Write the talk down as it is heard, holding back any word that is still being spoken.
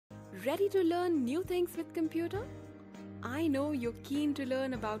Ready to learn new things with computer? I know you're keen to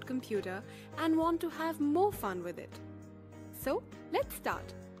learn about computer and want to have more fun with it. So, let's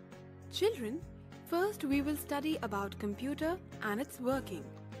start. Children, first we will study about computer and its working.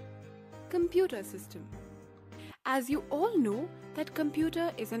 Computer system. As you all know that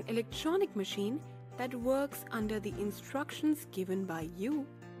computer is an electronic machine that works under the instructions given by you.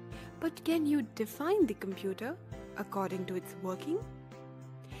 But can you define the computer according to its working?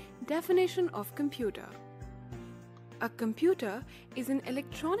 Definition of computer. A computer is an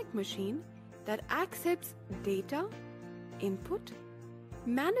electronic machine that accepts data, input,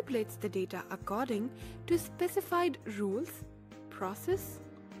 manipulates the data according to specified rules, process,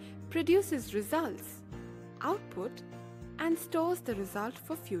 produces results, output, and stores the result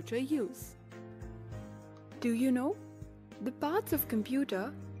for future use. Do you know? The parts of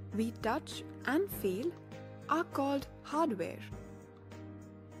computer we touch and feel are called hardware.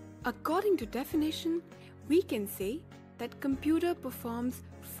 According to definition, we can say that computer performs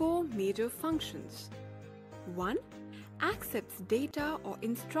 4 major functions. 1. Accepts data or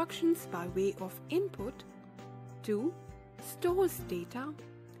instructions by way of input. 2. Stores data.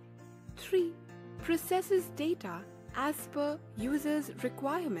 3. Processes data as per user's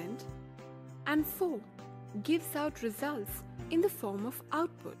requirement. And 4. Gives out results in the form of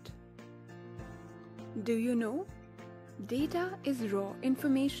output. Do you know? Data is raw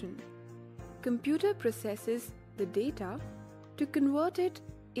information. Computer processes the data to convert it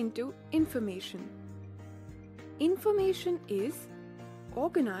into information. Information is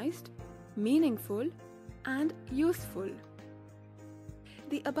organized, meaningful, and useful.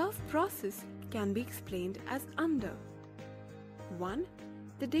 The above process can be explained as under. 1.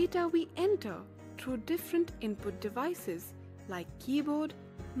 The data we enter through different input devices like keyboard,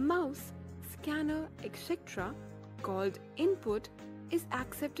 mouse, scanner, etc. called input is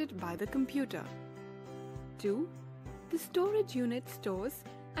accepted by the computer. 2. The storage unit stores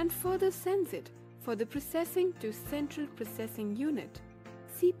and further sends it for the processing to Central Processing Unit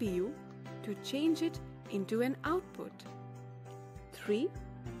 (CPU) to change it into an output. 3.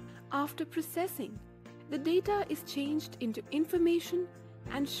 After processing, the data is changed into information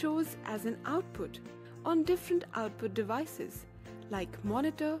and shows as an output on different output devices like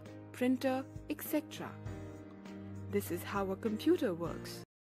monitor, printer, etc. This is how a computer works.